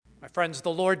My friends, the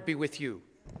Lord be with you.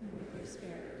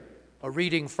 A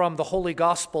reading from the Holy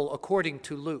Gospel according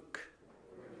to Luke.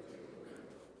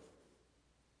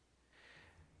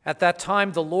 At that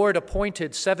time the Lord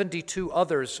appointed 72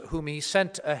 others, whom he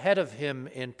sent ahead of him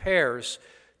in pairs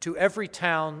to every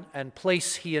town and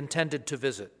place he intended to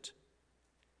visit.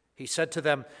 He said to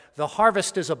them, "The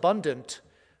harvest is abundant,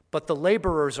 but the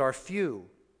laborers are few.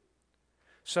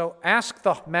 So ask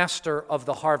the master of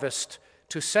the harvest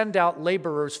to send out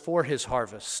laborers for his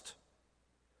harvest.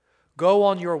 Go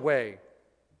on your way.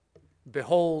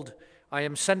 Behold, I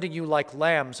am sending you like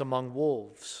lambs among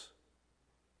wolves."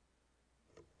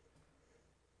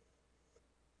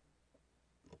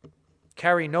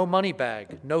 Carry no money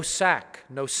bag, no sack,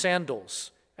 no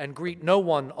sandals, and greet no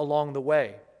one along the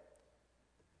way.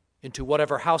 Into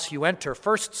whatever house you enter,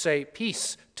 first say,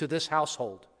 "Peace to this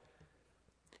household."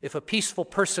 If a peaceful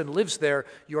person lives there,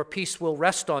 your peace will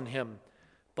rest on him,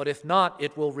 but if not,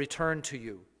 it will return to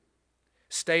you.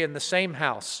 Stay in the same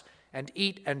house and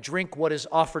eat and drink what is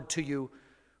offered to you,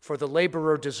 for the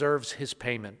laborer deserves his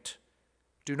payment.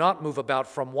 Do not move about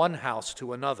from one house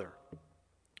to another.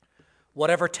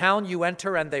 Whatever town you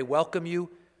enter and they welcome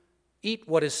you, eat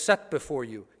what is set before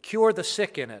you, cure the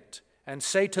sick in it, and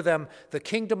say to them, "The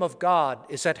kingdom of God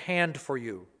is at hand for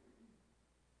you."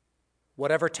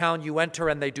 Whatever town you enter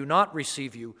and they do not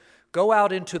receive you, go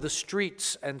out into the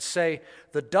streets and say,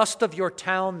 "The dust of your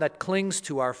town that clings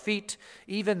to our feet,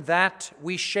 even that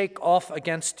we shake off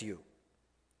against you."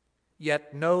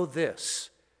 Yet know this,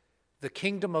 the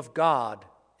kingdom of God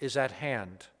is at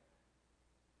hand.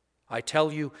 I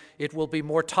tell you, it will be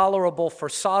more tolerable for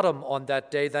Sodom on that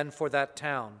day than for that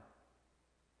town.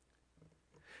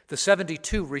 The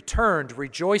 72 returned,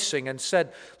 rejoicing, and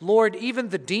said, "Lord, even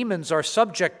the demons are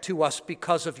subject to us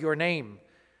because of your name."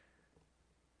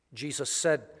 Jesus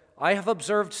said, "I have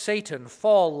observed Satan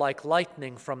fall like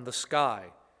lightning from the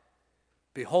sky.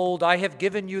 Behold, I have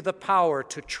given you the power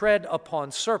to tread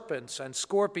upon serpents and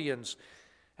scorpions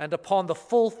and upon the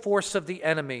full force of the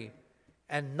enemy,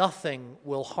 and nothing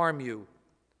will harm you.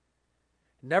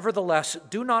 Nevertheless,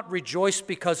 do not rejoice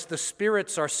because the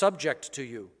spirits are subject to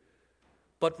you,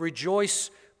 but rejoice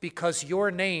because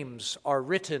your names are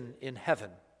written in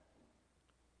heaven."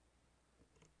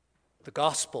 The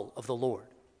Gospel of the Lord.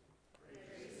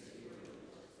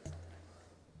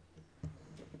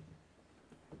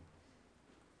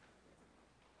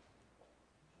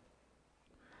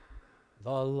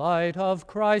 The light of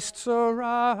Christ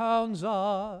surrounds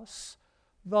us.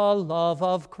 The love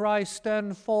of Christ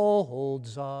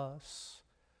enfolds us.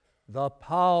 The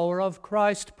power of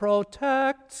Christ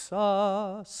protects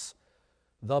us.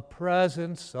 The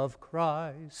presence of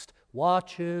Christ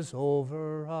watches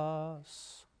over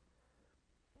us.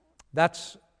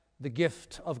 That's the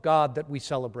gift of God that we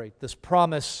celebrate, this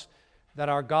promise that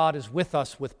our God is with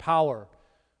us with power,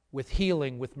 with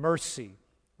healing, with mercy,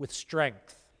 with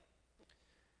strength.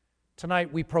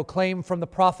 Tonight we proclaim from the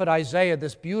prophet Isaiah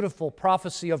this beautiful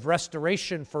prophecy of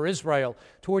restoration for Israel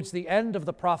towards the end of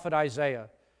the prophet Isaiah,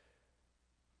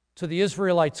 to the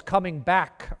Israelites coming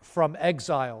back from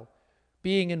exile,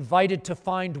 being invited to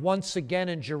find once again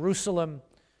in Jerusalem,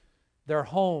 their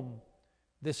home,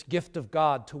 this gift of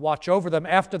God to watch over them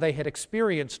after they had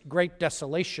experienced great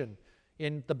desolation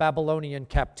in the Babylonian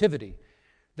captivity.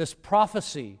 This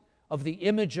prophecy of the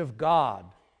image of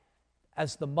God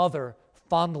as the mother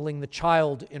fondling the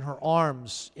child in her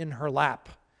arms, in her lap,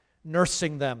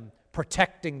 nursing them,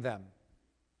 protecting them.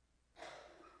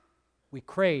 We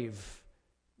crave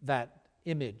that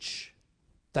image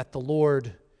that the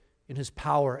Lord in His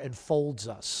power enfolds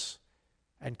us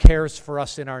and cares for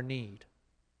us in our need.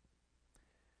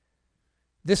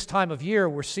 This time of year,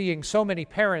 we're seeing so many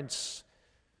parents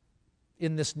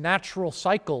in this natural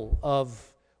cycle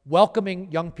of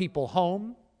welcoming young people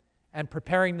home and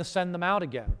preparing to send them out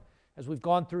again. As we've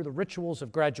gone through the rituals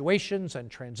of graduations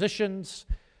and transitions,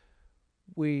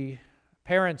 you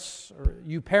parents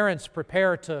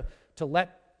prepare to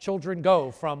let children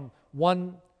go from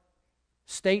one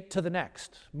state to the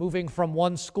next, moving from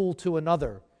one school to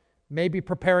another, maybe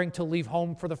preparing to leave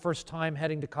home for the first time,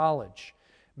 heading to college,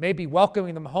 maybe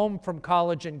welcoming them home from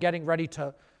college and getting ready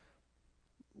to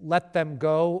let them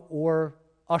go or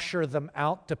usher them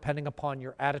out, depending upon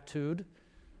your attitude,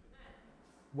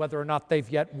 whether or not they've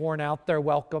yet worn out their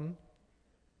welcome.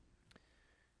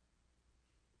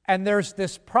 And there's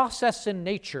this process in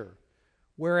nature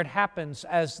where it happens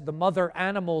as the mother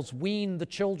animals wean the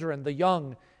children, the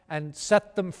young, and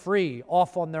set them free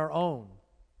off on their own.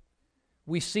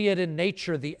 We see it in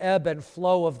nature, the ebb and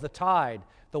flow of the tide,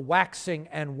 the waxing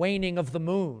and waning of the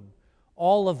moon,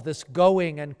 all of this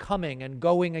going and coming and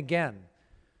going again.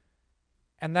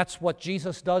 And that's what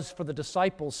Jesus does for the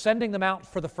disciples, sending them out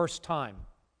for the first time.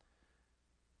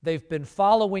 They've been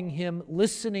following him,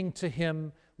 listening to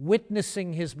him,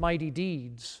 witnessing his mighty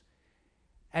deeds.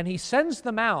 And he sends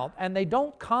them out, and they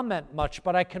don't comment much,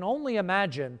 but I can only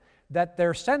imagine that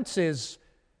their sense is,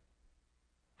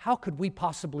 how could we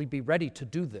possibly be ready to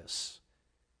do this?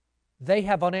 They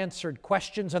have unanswered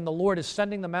questions, and the Lord is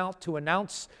sending them out to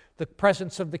announce the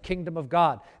presence of the kingdom of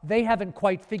God. They haven't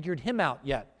quite figured him out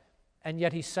yet, and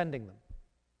yet he's sending them.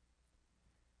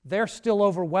 They're still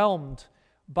overwhelmed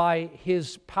by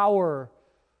his power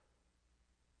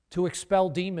to expel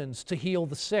demons, to heal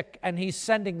the sick, and he's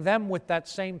sending them with that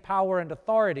same power and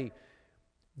authority.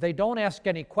 They don't ask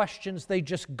any questions, they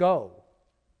just go.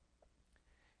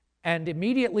 And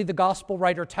immediately the gospel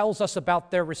writer tells us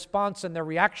about their response and their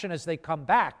reaction as they come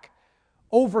back,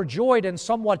 overjoyed and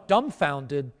somewhat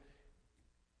dumbfounded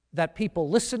that people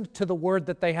listened to the word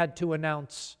that they had to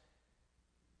announce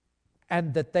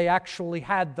and that they actually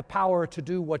had the power to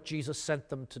do what Jesus sent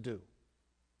them to do.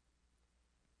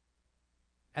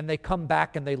 And they come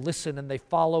back and they listen and they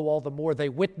follow all the more. They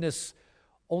witness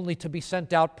only to be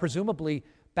sent out, presumably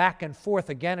back and forth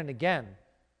again and again,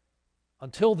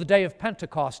 until the day of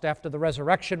Pentecost after the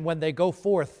resurrection, when they go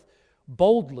forth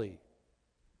boldly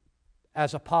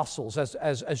as apostles,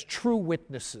 as true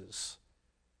witnesses.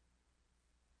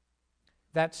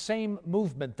 That same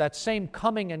movement, that same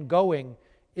coming and going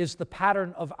is the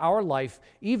pattern of our life,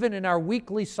 even in our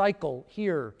weekly cycle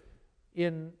here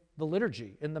in the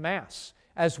liturgy, in the Mass.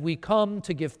 As we come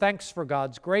to give thanks for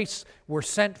God's grace, we're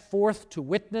sent forth to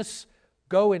witness.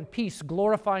 Go in peace,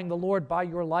 glorifying the Lord by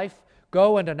your life.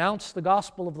 Go and announce the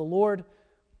gospel of the Lord,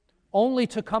 only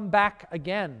to come back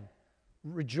again,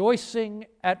 rejoicing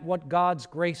at what God's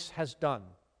grace has done.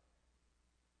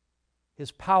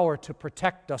 His power to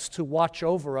protect us, to watch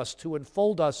over us, to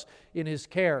enfold us in His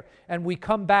care. And we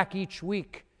come back each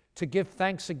week to give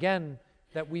thanks again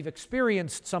that we've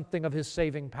experienced something of His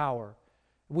saving power.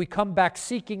 We come back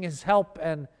seeking His help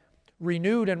and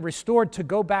renewed and restored to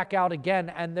go back out again.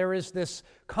 And there is this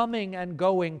coming and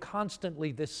going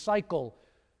constantly, this cycle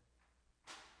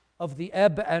of the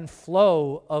ebb and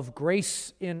flow of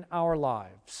grace in our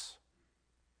lives.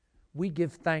 We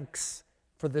give thanks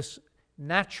for this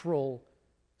natural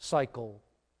cycle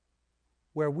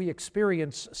where we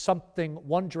experience something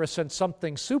wondrous and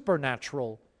something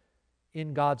supernatural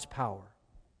in God's power.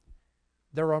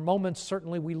 There are moments,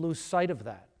 certainly, we lose sight of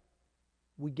that.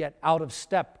 We get out of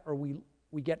step or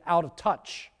we get out of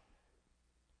touch.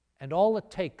 And all it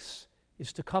takes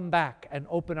is to come back and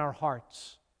open our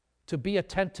hearts, to be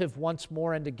attentive once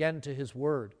more and again to His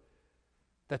Word,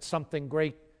 that something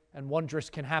great and wondrous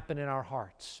can happen in our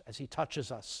hearts as He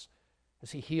touches us,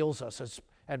 as He heals us,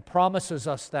 and promises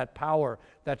us that power,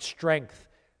 that strength,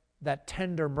 that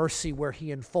tender mercy where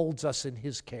He enfolds us in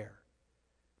His care.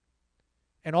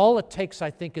 And all it takes, I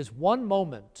think, is one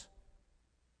moment,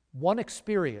 one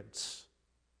experience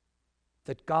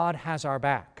that God has our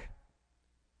back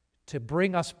to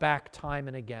bring us back time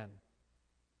and again.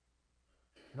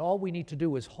 And all we need to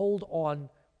do is hold on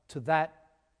to that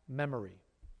memory.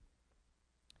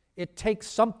 It takes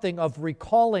something of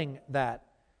recalling that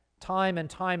time and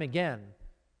time again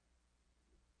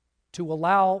to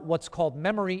allow what's called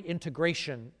memory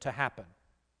integration to happen,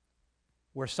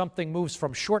 where something moves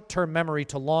from short-term memory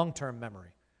to long-term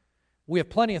memory. We have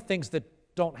plenty of things that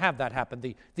don't have that happen,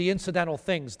 the incidental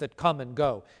things that come and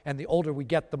go. And the older we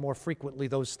get, the more frequently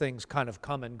those things kind of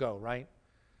come and go, right?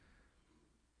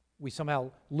 We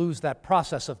somehow lose that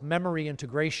process of memory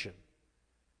integration.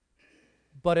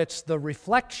 But it's the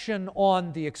reflection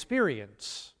on the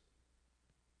experience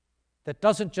that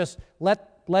doesn't just let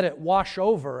it wash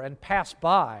over and pass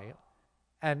by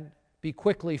and be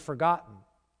quickly forgotten.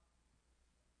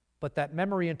 But that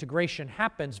memory integration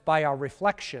happens by our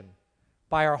reflection,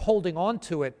 by our holding on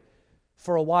to it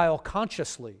for a while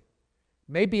consciously.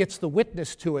 Maybe it's the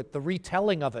witness to it, the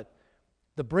retelling of it,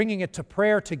 the bringing it to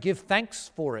prayer to give thanks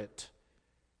for it,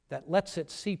 that lets it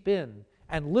seep in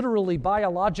and literally,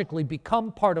 biologically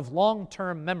become part of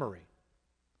long-term memory.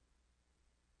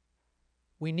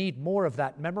 We need more of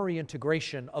that memory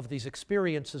integration of these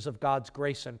experiences of God's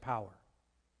grace and power,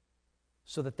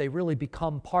 so that they really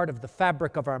become part of the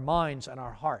fabric of our minds and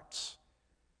our hearts,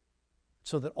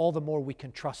 so that all the more we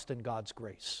can trust in God's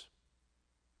grace.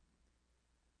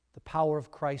 The power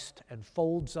of Christ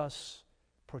enfolds us,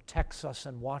 protects us,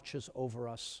 and watches over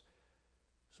us.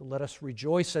 So let us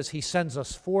rejoice as He sends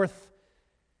us forth,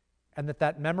 and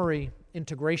that memory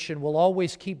integration will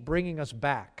always keep bringing us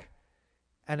back.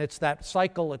 And it's that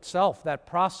cycle itself, that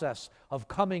process of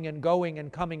coming and going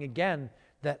and coming again,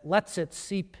 that lets it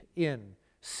seep in,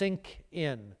 sink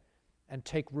in and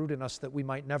take root in us that we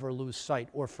might never lose sight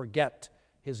or forget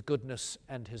His goodness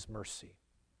and His mercy.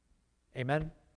 Amen.